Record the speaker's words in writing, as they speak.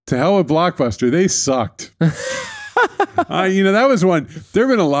To hell with Blockbuster. They sucked. That was one. There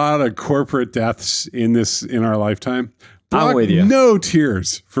have been a lot of corporate deaths in our lifetime. I'm with you. No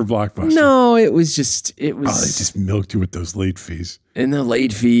tears for Blockbuster. No, it was. They just milked you with those late fees. And the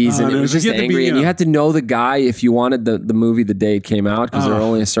late fees, and it was just angry. And you had to know the guy if you wanted the movie the day it came out, because there were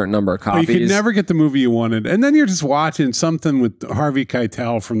only a certain number of copies. You could never get the movie you wanted. And then you're just watching something with Harvey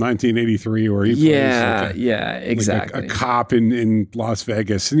Keitel from 1983 where he plays exactly. a cop in Las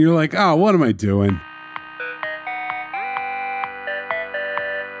Vegas. And you're like, oh, what am I doing?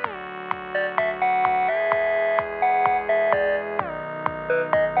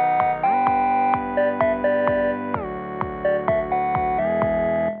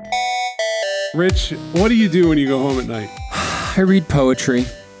 Rich, what do you do when you go home at night? I read poetry.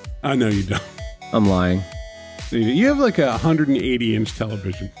 I know you don't. I'm lying. You have like a 180-inch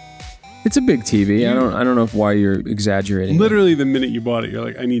television. It's a big TV. I don't know why you're exaggerating. Literally, the minute you bought it, you're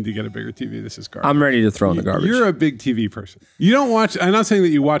like, I need to get a bigger TV. This is garbage. I'm ready to throw in the garbage. You're a big TV person. You don't watch. I'm not saying that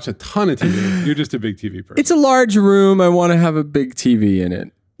you watch a ton of TV. You're just a big TV person. It's a large room. I want to have a big TV in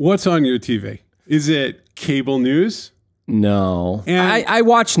it. What's on your TV? Is it cable news? No. I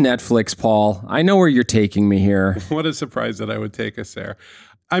watch Netflix, Paul. I know where you're taking me here. What a surprise that I would take us there.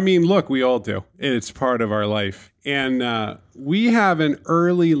 I mean, look, we all do. It's part of our life. And we have an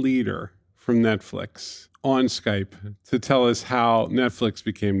early leader from Netflix on Skype to tell us how Netflix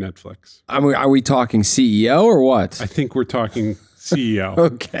became Netflix. Are we talking CEO or what? I think we're talking CEO.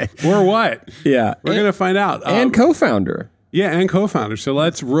 Okay. Or what? Yeah. We're going to find out. And co-founder. Yeah, and co-founder. So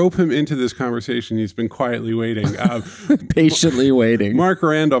let's rope him into this conversation. He's been quietly waiting. Patiently waiting. Marc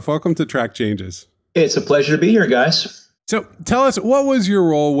Randolph, welcome to Track Changes. It's a pleasure to be here, guys. So tell us, what was your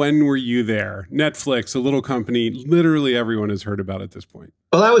role? When were you there? Netflix, a little company, literally everyone has heard about at this point.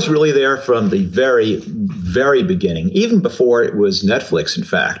 Well, I was really there from the very, very beginning, even before it was Netflix, in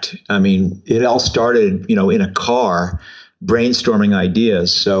fact. I mean, it all started, in a car brainstorming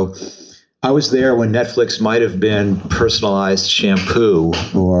ideas. So I was there when Netflix might have been personalized shampoo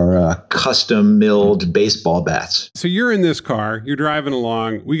or custom milled baseball bats. So you're in this car, you're driving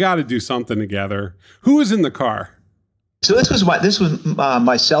along. We got to do something together. Who was in the car? So this was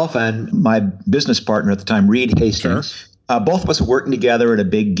myself and my business partner at the time, Reed Hastings. Sure. Both of us were working together at a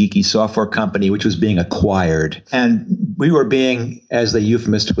big geeky software company, which was being acquired. And we were being, as they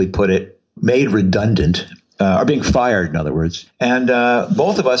euphemistically put it, made redundant. Or being fired, in other words. And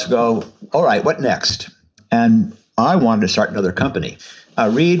both of us go, all right, what next? And I wanted to start another company.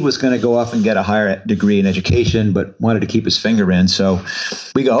 Reed was going to go off and get a higher degree in education, but wanted to keep his finger in. So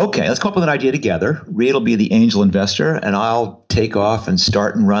we go, okay, let's come up with an idea together. Reed will be the angel investor, and I'll take off and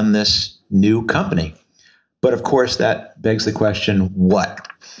start and run this new company. But of course, that begs the question, what?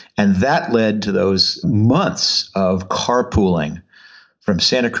 And that led to those months of carpooling from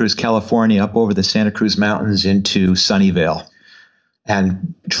Santa Cruz, California, up over the Santa Cruz Mountains into Sunnyvale,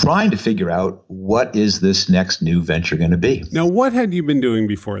 and trying to figure out what is this next new venture going to be. Now, what had you been doing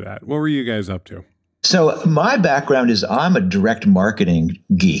before that? What were you guys up to? So my background is I'm a direct marketing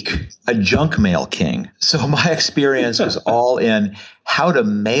geek, a junk mail king. So my experience was all in how to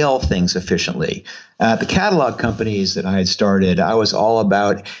mail things efficiently. The catalog companies that I had started, I was all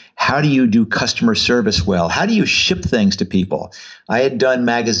about how do you do customer service well? How do you ship things to people? I had done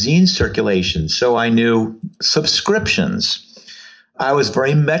magazine circulation, so I knew subscriptions. I was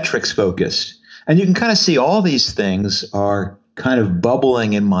very metrics focused. And you can kind of see all these things are kind of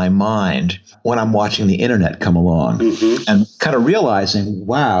bubbling in my mind when I'm watching the internet come along and kind of realizing,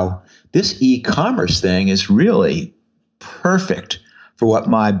 wow, this e-commerce thing is really perfect for what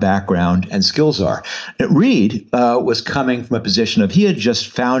my background and skills are. Reed was coming from a position of, he had just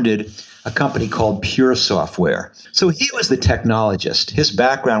founded a company called Pure Software. So he was the technologist. His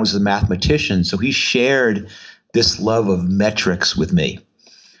background was a mathematician. So he shared this love of metrics with me.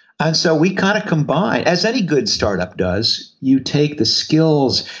 And so we kind of combine, as any good startup does, you take the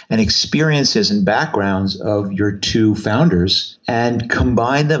skills and experiences and backgrounds of your two founders and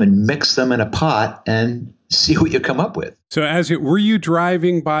combine them and mix them in a pot and see what you come up with. So were you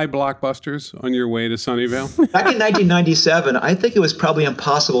driving by Blockbusters on your way to Sunnyvale? Back in 1997, I think it was probably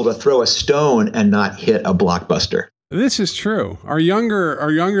impossible to throw a stone and not hit a Blockbuster. This is true. Our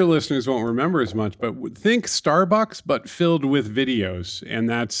younger listeners won't remember as much, but think Starbucks, but filled with videos. And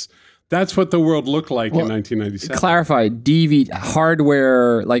that's That's what the world looked like in 1997. Clarify, DVD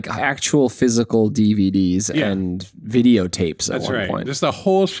hardware, like actual physical DVDs and videotapes at one point. Just a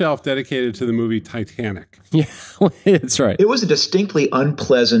whole shelf dedicated to the movie Titanic. Yeah, that's right. It was a distinctly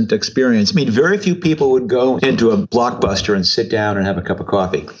unpleasant experience. I mean, very few people would go into a Blockbuster and sit down and have a cup of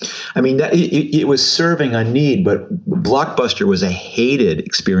coffee. I mean, it was serving a need, but Blockbuster was a hated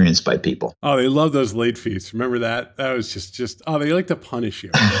experience by people. Oh, they love those late fees. Remember that? That was just they like to punish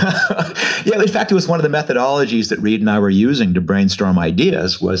you. Yeah, in fact, it was one of the methodologies that Reed and I were using to brainstorm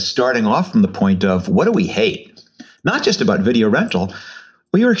ideas was starting off from the point of what do we hate? Not just about video rental.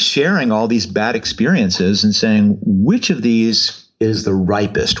 We were sharing all these bad experiences and saying, which of these is the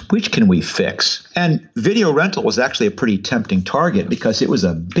ripest? Which can we fix? And video rental was actually a pretty tempting target because it was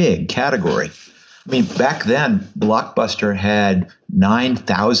a big category. I mean, back then, Blockbuster had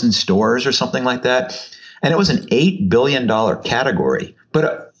 9,000 stores or something like that. And it was an $8 billion category.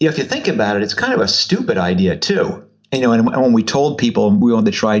 But if you think about it, it's kind of a stupid idea, too. And when we told people we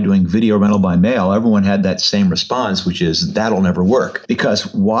wanted to try doing video rental by mail, everyone had that same response, which is that'll never work.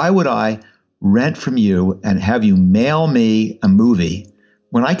 Because why would I rent from you and have you mail me a movie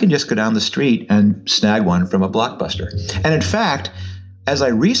when I can just go down the street and snag one from a Blockbuster? And in fact, as I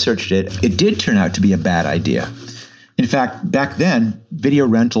researched it, it did turn out to be a bad idea. In fact, back then, video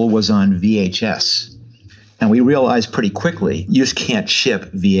rental was on VHS. And we realized pretty quickly, you just can't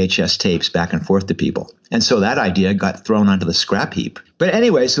ship VHS tapes back and forth to people. And so that idea got thrown onto the scrap heap. But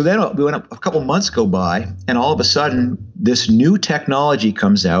anyway, so then a couple months go by, and all of a sudden, this new technology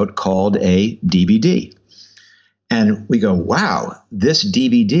comes out called a DVD. And we go, wow, this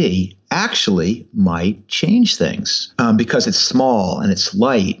DVD actually might change things because it's small and it's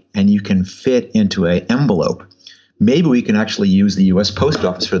light and you can fit into an envelope. Maybe we can actually use the U.S. Post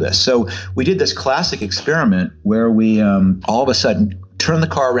Office for this. So we did this classic experiment where we all of a sudden turned the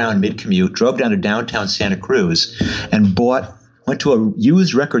car around mid-commute, drove down to downtown Santa Cruz, and went to a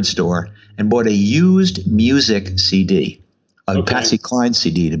used record store and bought a used music CD, Patsy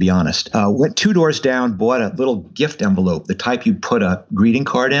CD, to be honest. Went 2 doors down, bought a little gift envelope, the type you put a greeting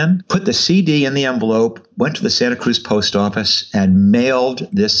card in, put the CD in the envelope, went to the Santa Cruz Post Office, and mailed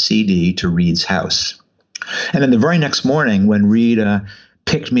this CD to Reed's house. And then the very next morning when Reed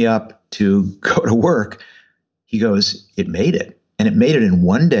picked me up to go to work, he goes, it made it. And it made it in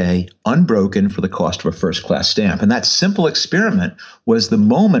one day, unbroken for the cost of a first-class stamp. And that simple experiment was the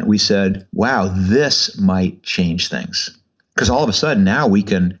moment we said, wow, this might change things. Because all of a sudden now we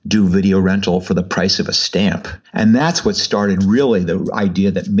can do video rental for the price of a stamp. And that's what started really the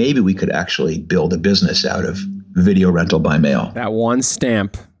idea that maybe we could actually build a business out of video rental by mail. That one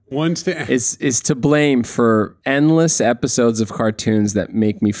stamp. Is to blame for endless episodes of cartoons that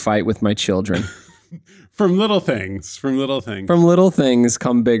make me fight with my children. From little things. From little things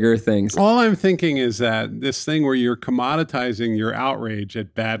come bigger things. All I'm thinking is that this thing where you're commoditizing your outrage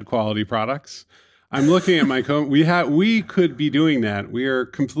at bad quality products. I'm looking at my we could be doing that. We are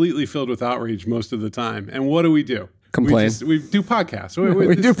completely filled with outrage most of the time. And what do? Complain. We do podcasts.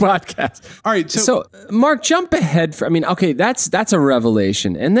 We do podcasts. All right. So Mark, jump ahead. That's a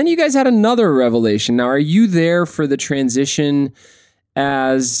revelation. And then you guys had another revelation. Now, are you there for the transition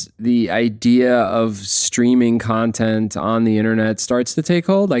as the idea of streaming content on the internet starts to take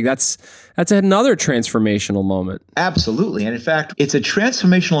hold? Like that's another transformational moment. Absolutely. And in fact, it's a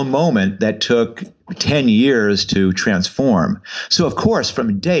transformational moment that took 10 years to transform. So of course,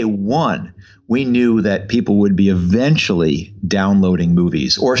 from day one, we knew that people would be eventually downloading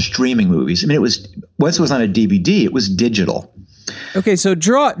movies or streaming movies. I mean, once it was on a DVD, it was digital. Okay, so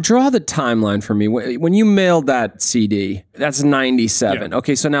draw the timeline for me. When you mailed that CD, that's 97. Yeah.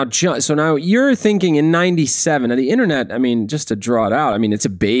 Okay, so now you're thinking in 97. Now the internet, I mean, just to draw it out, I mean, it's a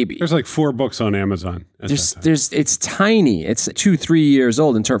baby. There's like 4 books on Amazon. It's tiny. It's 2-3 years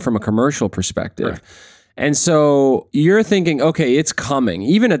old from a commercial perspective. Right. And so you're thinking, okay, it's coming.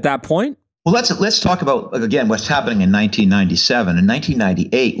 Even at that point. Well, let's talk about, again, what's happening in 1997. In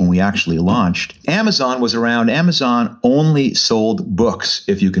 1998, when we actually launched, Amazon was around. Amazon only sold books,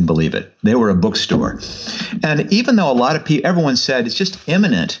 if you can believe it. They were a bookstore. And even though everyone said it's just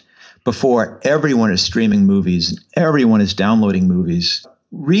imminent before everyone is streaming movies, everyone is downloading movies,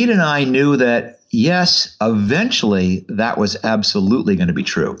 Reed and I knew that, yes, eventually that was absolutely going to be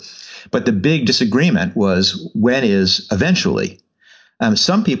true. But the big disagreement was, when is eventually?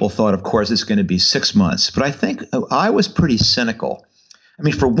 Some people thought, of course, it's going to be 6 months, but I think I was pretty cynical. I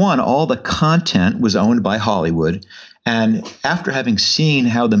mean, for one, all the content was owned by Hollywood. And after having seen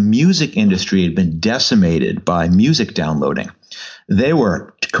how the music industry had been decimated by music downloading, they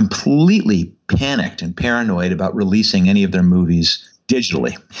were completely panicked and paranoid about releasing any of their movies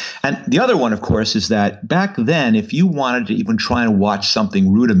digitally. And the other one, of course, is that back then, if you wanted to even try and watch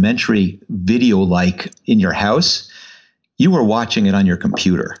something rudimentary video-like in your house, you were watching it on your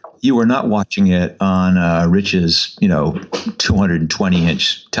computer. You were not watching it on Rich's,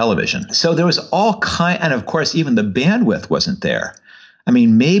 220-inch television. So there was all and of course, even the bandwidth wasn't there. I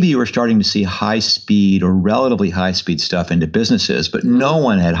mean, maybe you were starting to see high-speed or relatively high-speed stuff into businesses, but no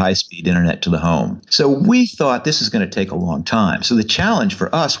one had high-speed internet to the home. So we thought this is going to take a long time. So the challenge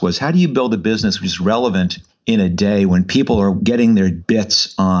for us was, how do you build a business which is relevant in a day when people are getting their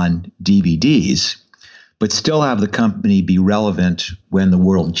bits on DVDs, but still have the company be relevant when the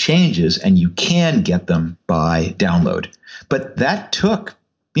world changes and you can get them by download? But that took,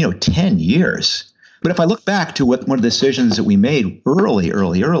 10 years. But if I look back to one of the decisions that we made early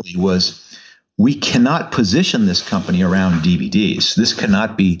was, we cannot position this company around DVDs. This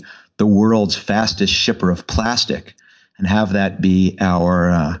cannot be the world's fastest shipper of plastic and have that be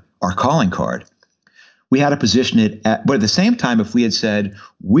our calling card. We had to position it but at the same time, if we had said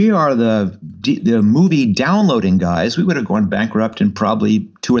we are the movie downloading guys, we would have gone bankrupt in probably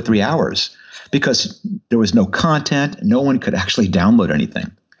 2 or 3 hours because there was no content. No one could actually download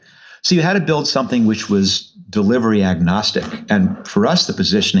anything. So you had to build something which was delivery agnostic. And for us, the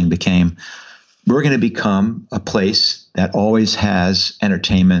positioning became, we're going to become a place that always has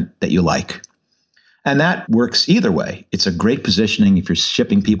entertainment that you like. And that works either way. It's a great positioning if you're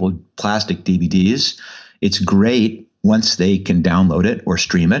shipping people plastic DVDs. It's great once they can download it or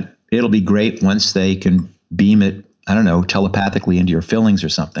stream it. It'll be great once they can beam it, telepathically into your fillings or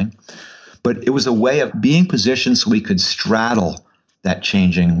something. But it was a way of being positioned so we could straddle that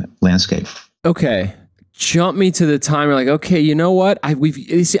changing landscape. Okay. Jump me to the time. You're like, okay, you know what?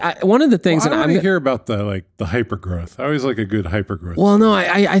 One of the things that I'm going to hear about the hypergrowth. I always like a good hypergrowth. Well, no,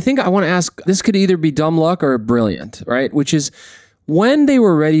 I think I want to ask, this could either be dumb luck or brilliant, right? Which is when they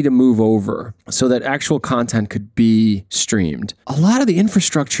were ready to move over so that actual content could be streamed, a lot of the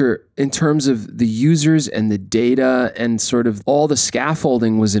infrastructure in terms of the users and the data and sort of all the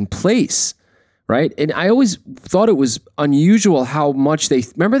scaffolding was in place. Right. And I always thought it was unusual how much they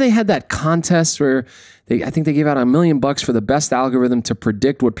had that contest where I think they gave out $1 million for the best algorithm to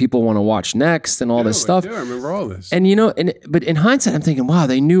predict what people want to watch next and all this stuff. I remember all this. And, but in hindsight, I'm thinking, wow,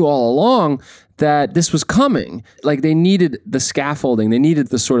 they knew all along that this was coming. Like they needed the scaffolding. They needed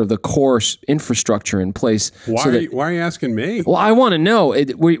the sort of the core infrastructure in place. Why are you asking me? Well, I want to know,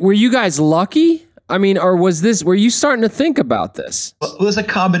 were you guys lucky? I mean, or were you starting to think about this? Well, it was a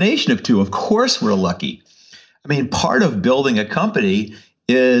combination of two. Of course, we're lucky. I mean, part of building a company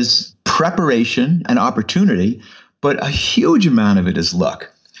is preparation and opportunity, but a huge amount of it is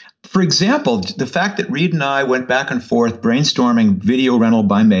luck. For example, the fact that Reed and I went back and forth brainstorming video rental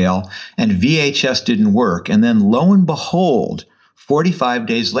by mail and VHS didn't work. And then lo and behold, 45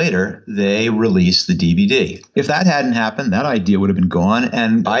 days later, they released the DVD. If that hadn't happened, that idea would have been gone,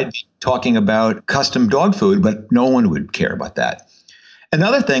 and I'd be talking about custom dog food, but no one would care about that.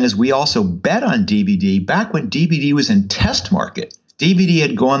 Another thing is we also bet on DVD back when DVD was in test market. DVD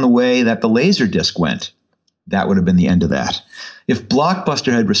had gone the way that the Laserdisc went. That would have been the end of that. If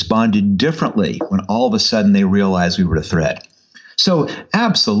Blockbuster had responded differently when all of a sudden they realized we were a threat. So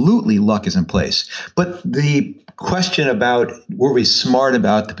absolutely luck is in place. But the question about were we smart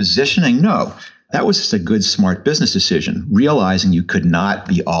about the positioning? No, that was just a good, smart business decision, realizing you could not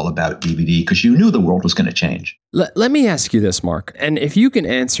be all about DVD because you knew the world was going to change. Let me ask you this, Mark. And if you can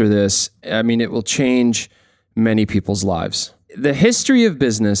answer this, I mean, it will change many people's lives. The history of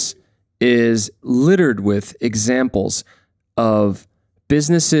business is littered with examples of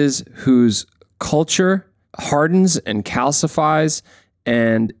businesses whose culture hardens and calcifies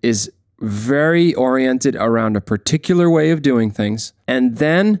and is very oriented around a particular way of doing things. And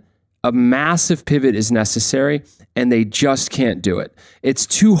then a massive pivot is necessary and they just can't do it. It's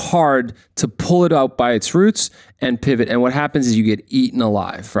too hard to pull it out by its roots and pivot. And what happens is you get eaten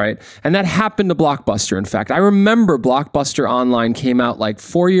alive, right? And that happened to Blockbuster. In fact, I remember Blockbuster Online came out like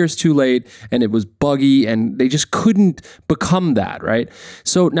 4 years too late and it was buggy and they just couldn't become that, right?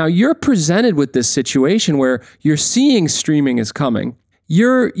 So now you're presented with this situation where you're seeing streaming is coming.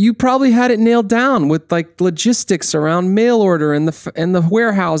 You probably had it nailed down with like logistics around mail order and the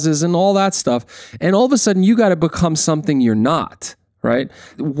warehouses and all that stuff. And all of a sudden you got to become something you're not, right?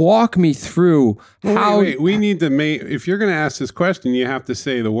 Walk me through how. Wait. We need to if you're going to ask this question, you have to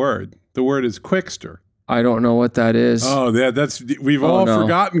say the word. The word is Quickster. I don't know what that is. Oh, we've all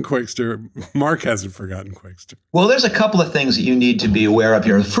forgotten Quickster. Mark hasn't forgotten Quickster. Well, there's a couple of things that you need to be aware of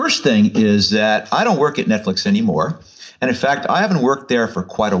here. The first thing is that I don't work at Netflix anymore. And in fact, I haven't worked there for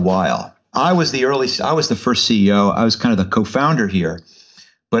quite a while. I was the first CEO. I was kind of the co-founder here,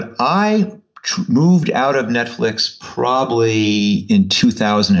 but I moved out of Netflix probably in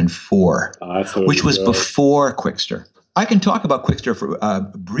 2004, which was before Quickster. I can talk about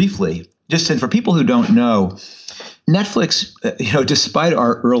Quickster briefly, just for people who don't know. Netflix, despite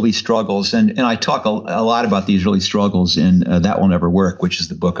our early struggles, and I talk a lot about these early struggles in That Will Never Work, which is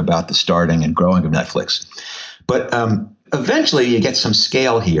the book about the starting and growing of Netflix. But eventually you get some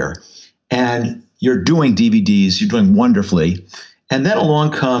scale here, and you're doing DVDs, you're doing wonderfully. And then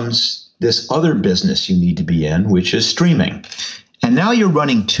along comes this other business you need to be in, which is streaming. And now you're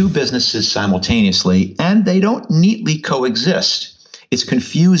running two businesses simultaneously, and they don't neatly coexist. It's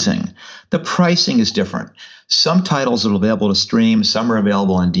confusing. The pricing is different. Some titles are available to stream, some are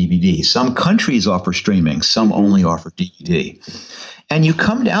available on DVD. Some countries offer streaming, some only offer DVD. And you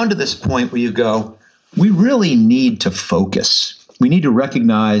come down to this point where you go, we really need to focus. We need to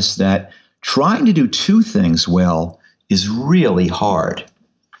recognize that trying to do two things well is really hard.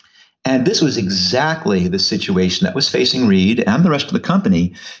 And this was exactly the situation that was facing Reed and the rest of the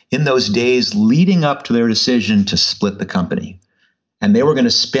company in those days leading up to their decision to split the company. And they were going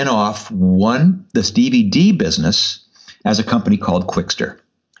to spin off this DVD business as a company called Quickster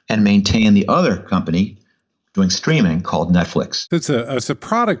and maintain the other company doing streaming called Netflix. It's a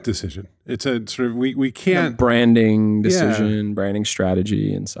product decision. It's a sort of, we can't. Branding decision, branding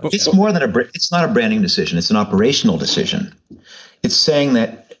strategy and such. It's more than it's not a branding decision. It's an operational decision. It's saying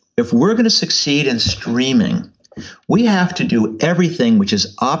that if we're going to succeed in streaming, we have to do everything which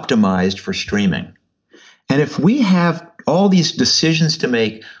is optimized for streaming. And if we have all these decisions to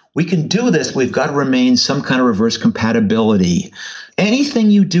make, we can do this. We've got to remain some kind of reverse compatibility. Anything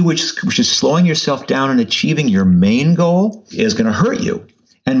you do which is slowing yourself down and achieving your main goal is going to hurt you.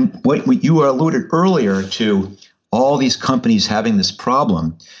 And what you alluded earlier to, all these companies having this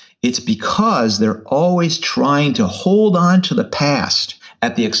problem, it's because they're always trying to hold on to the past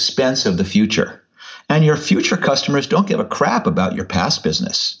at the expense of the future. And your future customers don't give a crap about your past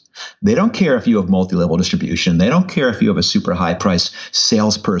business. They don't care if you have multi-level distribution. They don't care if you have a super high-price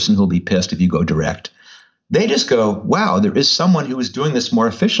salesperson who'll be pissed if you go direct. They just go, wow, there is someone who is doing this more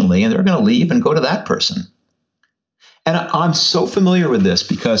efficiently, and they're going to leave and go to that person. And I'm so familiar with this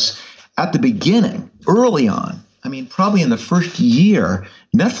because at the beginning, early on, probably in the first year,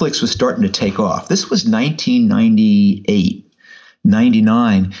 Netflix was starting to take off. This was 1998,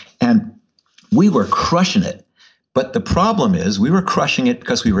 99, and we were crushing it. But the problem is we were crushing it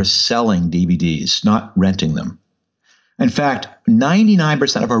because we were selling DVDs, not renting them. In fact,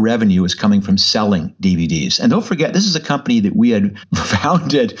 99% of our revenue is coming from selling DVDs. And don't forget, this is a company that we had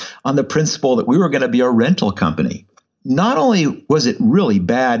founded on the principle that we were going to be a rental company. Not only was it really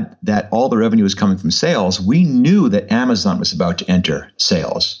bad that all the revenue was coming from sales, we knew that Amazon was about to enter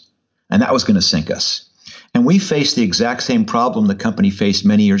sales, and that was going to sink us. And we faced the exact same problem the company faced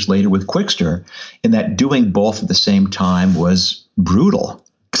many years later with Quickster, in that doing both at the same time was brutal.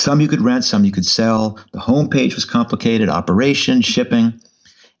 Some you could rent, some you could sell. The homepage was complicated, operation, shipping.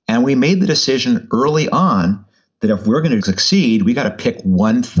 And we made the decision early on that if we're going to succeed, we got to pick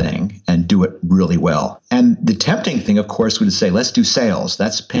one thing and do it really well. And the tempting thing, of course, would say, let's do sales.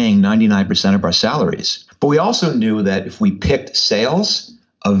 That's paying 99% of our salaries. But we also knew that if we picked sales,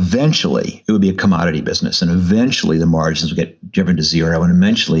 eventually it would be a commodity business, and eventually the margins would get driven to zero, and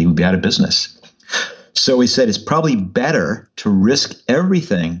eventually we'd be out of business. So we said it's probably better to risk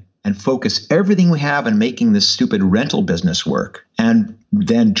everything and focus everything we have on making this stupid rental business work, and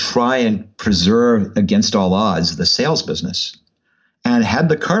then try and preserve against all odds the sales business. And had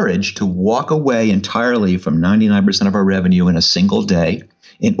the courage to walk away entirely from 99% of our revenue in a single day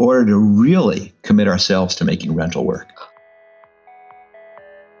in order to really commit ourselves to making rental work.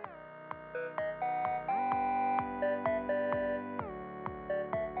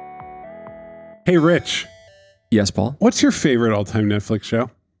 Hey, Rich. Yes, Paul? What's your favorite all-time Netflix show?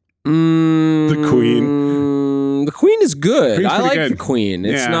 The Queen. The Queen is good. Queen's I like good. The Queen.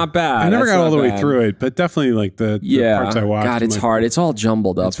 It's not bad. I never That's got all the not way through it, but definitely like the parts I watched. God, it's hard. It's all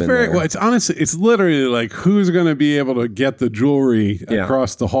jumbled up in there. Well, it's honestly, it's literally like who's going to be able to get the jewelry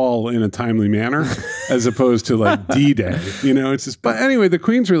across the hall in a timely manner, as opposed to like D-Day. It's just. But anyway, The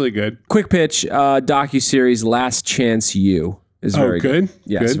Queen's really good. Quick pitch docuseries Last Chance U is very good.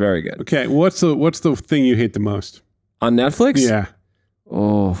 Yes, good. Very good. Okay, what's the thing you hate the most on Netflix? Yeah.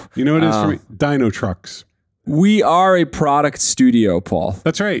 Oh, you know what it is for me? Dino trucks. We are a product studio, Paul.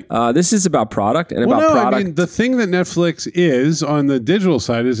 That's right. This is about product and about product. I mean, the thing that Netflix is on the digital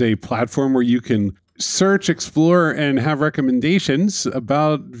side is a platform where you can search, explore, and have recommendations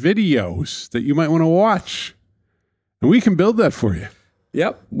about videos that you might want to watch. And we can build that for you.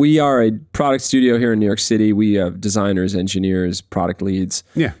 Yep. We are a product studio here in New York City. We have designers, engineers, product leads.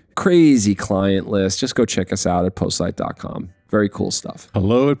 Yeah. Crazy client list. Just go check us out at postlight.com. Very cool stuff.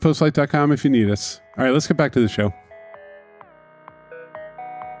 Hello at postlight.com if you need us. All right, let's get back to the show.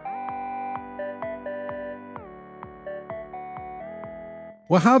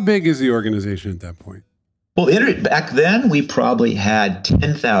 Well, how big is the organization at that point? Well, back then, we probably had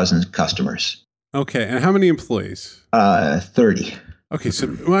 10,000 customers. Okay, and how many employees? 30. Okay, so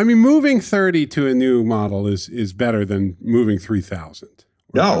moving 30 to a new model is better than moving 3,000.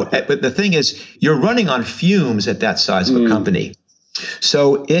 No, but the thing is, you're running on fumes at that size of a company.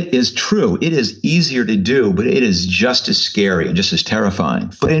 So it is true. It is easier to do, but it is just as scary and just as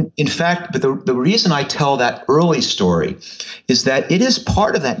terrifying. But in fact, the reason I tell that early story is that it is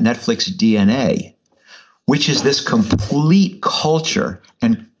part of that Netflix DNA, which is this complete culture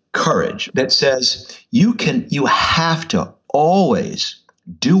and courage that says you have to always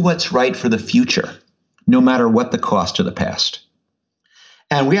do what's right for the future, no matter what the cost of the past.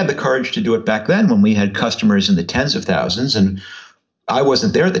 And we had the courage to do it back then when we had customers in the tens of thousands. And I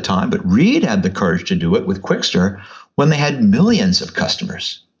wasn't there at the time, but Reed had the courage to do it with Quickster when they had millions of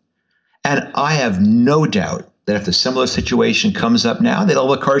customers. And I have no doubt that if the similar situation comes up now, they'll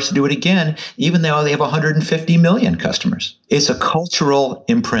have the courage to do it again, even though they have 150 million customers. It's a cultural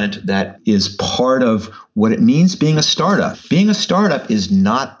imprint that is part of what it means being a startup. Being a startup is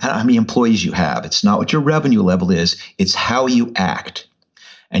not how many employees you have. It's not what your revenue level is. It's how you act.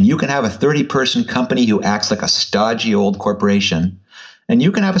 And you can have a 30-person company who acts like a stodgy old corporation, and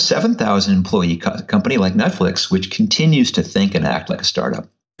you can have a 7,000 employee company like Netflix, which continues to think and act like a startup.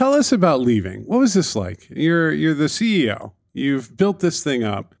 Tell us about leaving. What was this like? You're the CEO. You've built this thing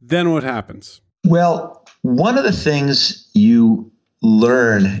up. Then what happens? Well, one of the things you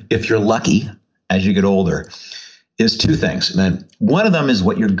learn, if you're lucky, as you get older, is two things. And one of them is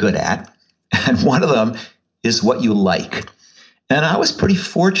what you're good at, and one of them is what you like. And I was pretty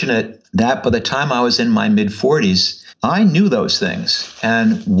fortunate that by the time I was in my mid-40s, I knew those things.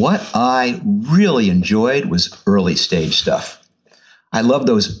 And what I really enjoyed was early stage stuff. I love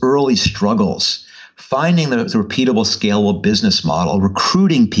those early struggles, finding the repeatable, scalable business model,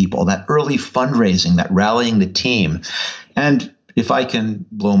 recruiting people, that early fundraising, that rallying the team. And if I can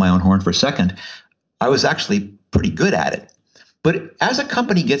blow my own horn for a second, I was actually pretty good at it. But as a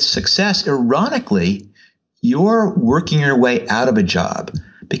company gets success, ironically, you're working your way out of a job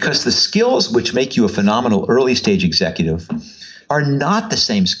because the skills which make you a phenomenal early stage executive are not the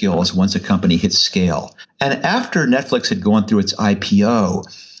same skills once a company hits scale. And after Netflix had gone through its IPO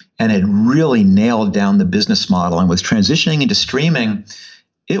and had really nailed down the business model and was transitioning into streaming,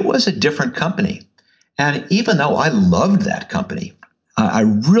 it was a different company. And even though I loved that company, I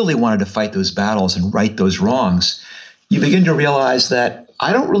really wanted to fight those battles and right those wrongs, you begin to realize that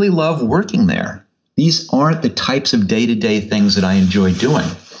I don't really love working there. These aren't the types of day-to-day things that I enjoy doing.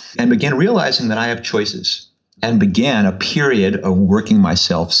 And began realizing that I have choices and began a period of working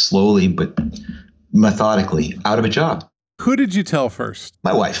myself slowly but methodically out of a job. Who did you tell first?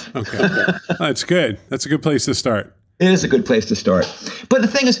 My wife. Okay. That's good. That's a good place to start. It is a good place to start. But the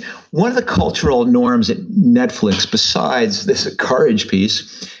thing is, one of the cultural norms at Netflix, besides this courage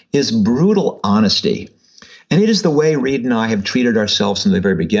piece, is brutal honesty. And it is the way Reed and I have treated ourselves from the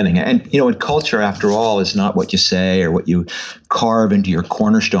very beginning. And, in culture, after all, is not what you say or what you carve into your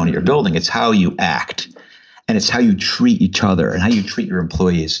cornerstone of your building. It's how you act. And it's how you treat each other and how you treat your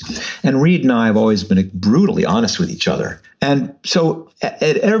employees. And Reed and I have always been brutally honest with each other. And so at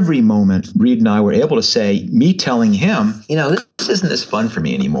every moment, Reed and I were able to say, me telling him, this isn't as fun for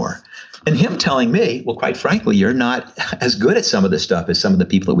me anymore. And him telling me, well, quite frankly, you're not as good at some of this stuff as some of the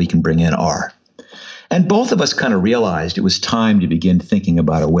people that we can bring in are. And both of us kind of realized it was time to begin thinking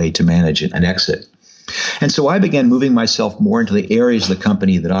about a way to manage an exit. And so I began moving myself more into the areas of the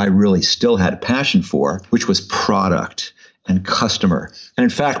company that I really still had a passion for, which was product and customer. And in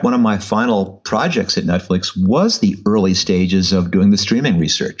fact, one of my final projects at Netflix was the early stages of doing the streaming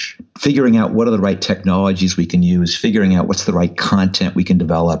research, figuring out what are the right technologies we can use, figuring out what's the right content we can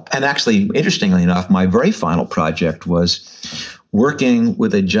develop. And actually, interestingly enough, my very final project was working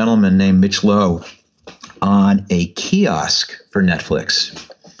with a gentleman named Mitch Lowe on a kiosk for Netflix.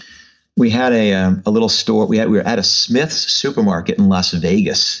 We had a little store. We were at a Smith's supermarket in Las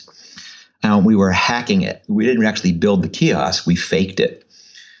Vegas. And we were hacking it. We didn't actually build the kiosk. We faked it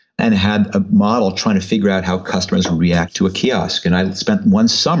and had a model trying to figure out how customers would react to a kiosk. And I spent one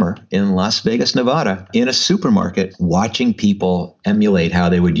summer in Las Vegas, Nevada, in a supermarket watching people emulate how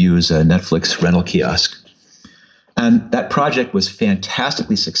they would use a Netflix rental kiosk. And that project was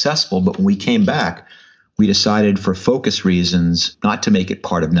fantastically successful. But when we came back, we decided for focus reasons not to make it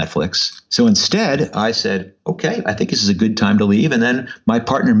part of Netflix. So instead, I said, okay, I think this is a good time to leave. And then my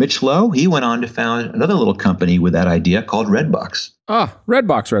partner, Mitch Lowe, he went on to found another little company with that idea called Redbox. Ah,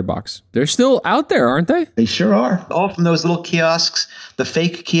 Redbox. They're still out there, aren't they? They sure are. All from those little kiosks, the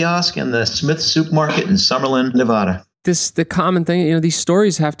fake kiosk in the Smith Supermarket in Summerlin, Nevada. The common thing, these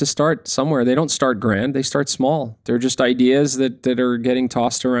stories have to start somewhere. They don't start grand. They start small. They're just ideas that are getting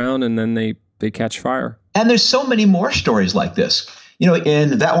tossed around, and then they catch fire. And there's so many more stories like this.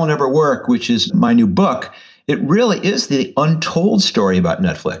 In That Will Never Work, which is my new book, it really is the untold story about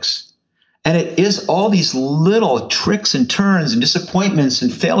Netflix. And it is all these little tricks and turns and disappointments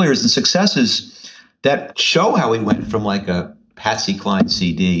and failures and successes that show how we went from like a Patsy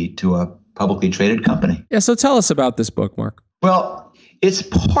CD to a publicly traded company. Yeah, so tell us about this book, Mark. Well, it's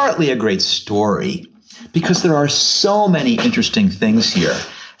partly a great story because there are so many interesting things here.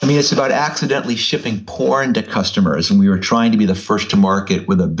 I mean, it's about accidentally shipping porn to customers, and we were trying to be the first to market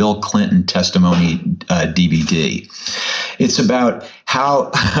with a Bill Clinton testimony DVD. It's about how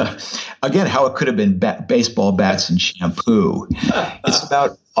it could have been baseball bats and shampoo.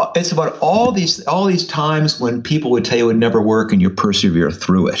 It's about all these times when people would tell you it would never work and you persevere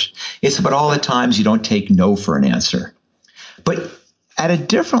through it. It's about all the times you don't take no for an answer. But at a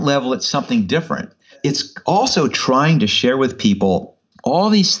different level, it's something different. It's also trying to share with people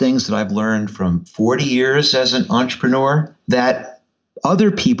all these things that I've learned from 40 years as an entrepreneur that other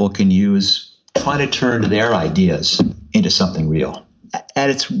people can use trying to turn their ideas into something real.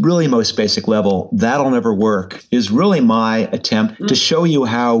 At its really most basic level, That'll Never Work is really my attempt to show you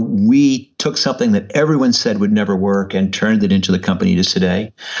how we took something that everyone said would never work and turned it into the company it is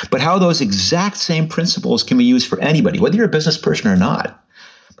today, but how those exact same principles can be used for anybody, whether you're a business person or not.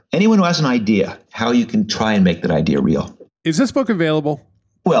 Anyone who has an idea, how you can try and make that idea real. Is this book available?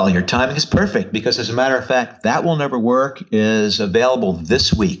 Well, your timing is perfect because, as a matter of fact, That Will Never Work is available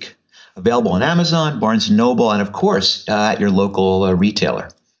this week. Available on Amazon, Barnes & Noble, and, of course, at your local retailer.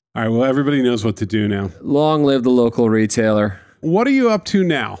 All right, well, everybody knows what to do now. Long live the local retailer. What are you up to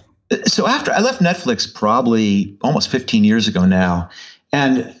now? So after I left Netflix probably almost 15 years ago now,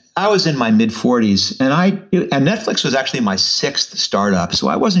 and I was in my mid-40s, and Netflix was actually my sixth startup, so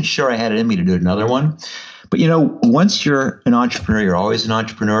I wasn't sure I had it in me to do another one. But, once you're an entrepreneur, you're always an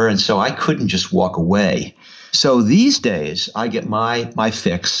entrepreneur. And so I couldn't just walk away. So these days, I get my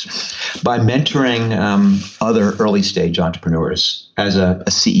fix by mentoring other early stage entrepreneurs as a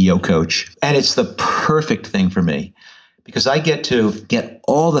CEO coach. And it's the perfect thing for me because I get to get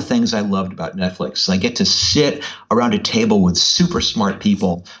all the things I loved about Netflix. I get to sit around a table with super smart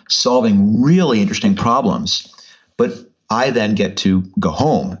people solving really interesting problems. But I then get to go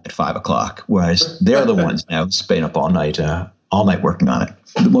home at 5 o'clock, whereas they're the ones now staying up all night working on it.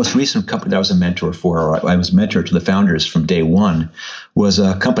 The most recent company that I was a mentor for, or I was mentor to the founders from day one, was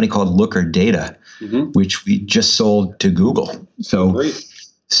a company called Looker Data, which we just sold to Google. So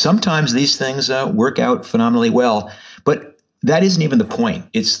sometimes these things work out phenomenally well, but that isn't even the point.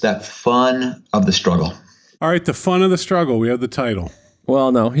 It's that fun of the struggle. All right, the fun of the struggle. We have the title.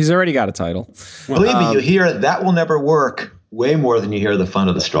 Well, no, he's already got a title. Believe me, you hear That Will Never Work way more than you hear the fun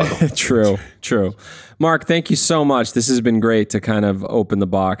of the struggle. True. Mark, thank you so much. This has been great to kind of open the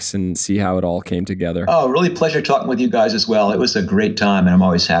box and see how it all came together. Oh, really pleasure talking with you guys as well. It was a great time, and I'm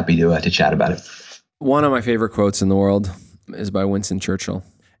always happy to chat about it. One of my favorite quotes in the world is by Winston Churchill.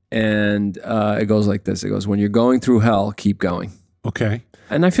 And it goes like this. It goes, when you're going through hell, keep going. Okay.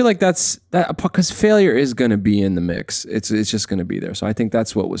 And I feel like that's because failure is going to be in the mix. It's just going to be there. So I think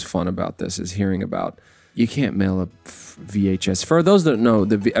that's what was fun about this is hearing about you can't mail a VHS. For those that don't know, a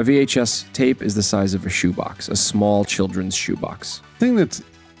VHS tape is the size of a shoebox, a small children's shoebox. The thing that's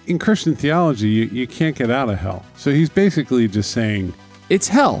in Christian theology, you can't get out of hell. So he's basically just saying it's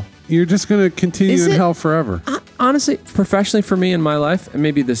hell. You're just going to continue in hell forever. Honestly, professionally for me in my life, and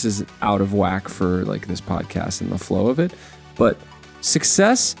maybe this is out of whack for like this podcast and the flow of it, but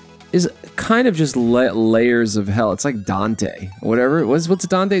success is kind of just layers of hell. It's like Dante, whatever. What's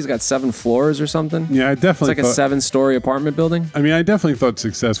Dante? He's got 7 floors or something. Yeah, I definitely. It's like a 7-story apartment building. I mean, I definitely thought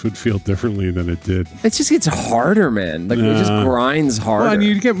success would feel differently than it did. It just gets harder, man. Like it just grinds harder. Well, and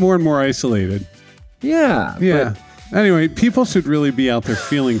you get more and more isolated. Yeah. Yeah. Anyway, people should really be out there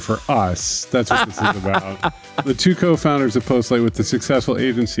feeling for us. That's what this is about. The two co-founders of Postlight with the successful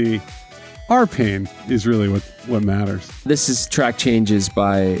agency. Our pain is really what matters. This is Track Changes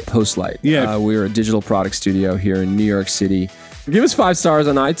by Postlight. Yeah. We're a digital product studio here in New York City. Give us 5 stars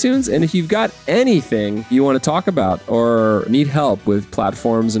on iTunes. And if you've got anything you want to talk about or need help with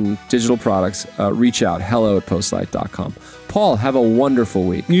platforms and digital products, reach out. hello@postlight.com. Paul, have a wonderful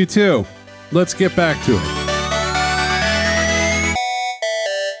week. You too. let's get back to it.